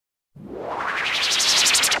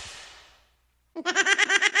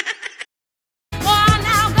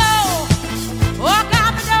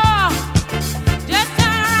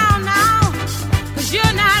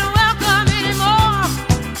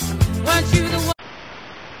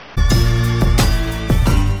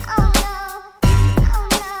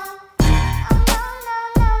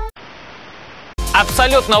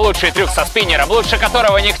Абсолютно лучший трюк со спиннером, лучше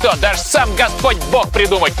которого никто, даже сам Господь Бог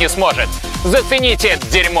придумать не сможет. Зацените это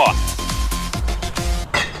дерьмо.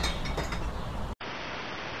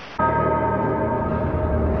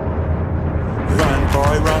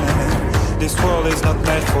 This world is not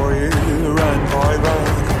meant for you. Run, boy,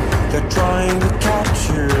 run. They're trying to catch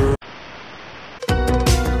you.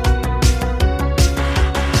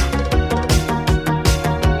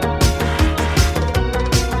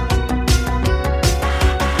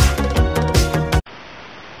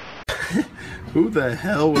 Who the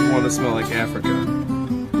hell would want to smell like Africa?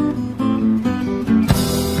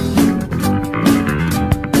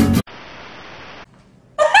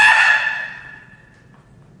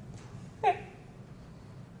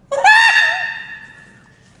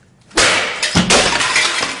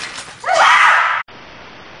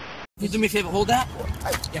 You do me a favor, hold that.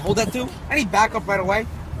 Yeah, hold that too. I need backup right away.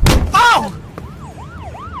 Oh!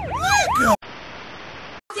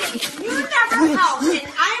 You never helped,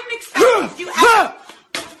 and I'm expecting you to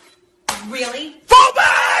Really? Fall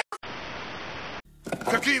back!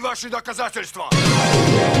 Какие ваши доказательства?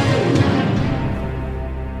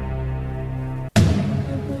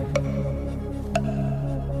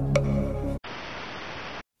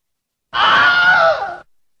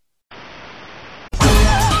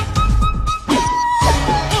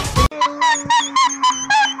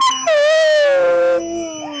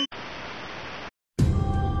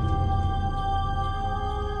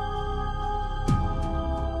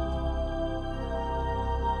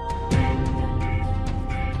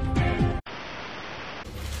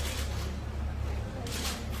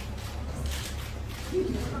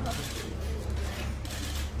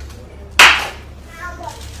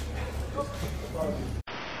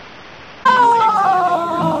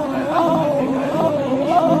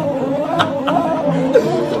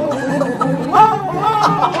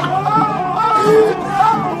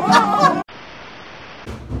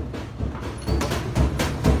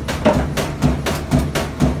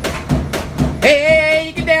 Hey,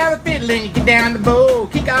 you get down the fiddle and you get down the bow.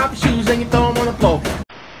 Kick off your shoes and you throw them on the floor.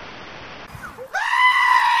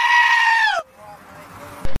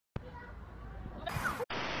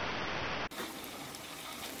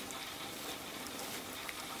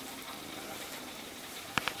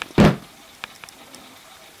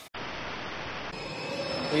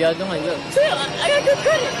 What y'all doing? Look. I got good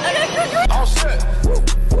credit. I got good credit. All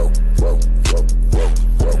set.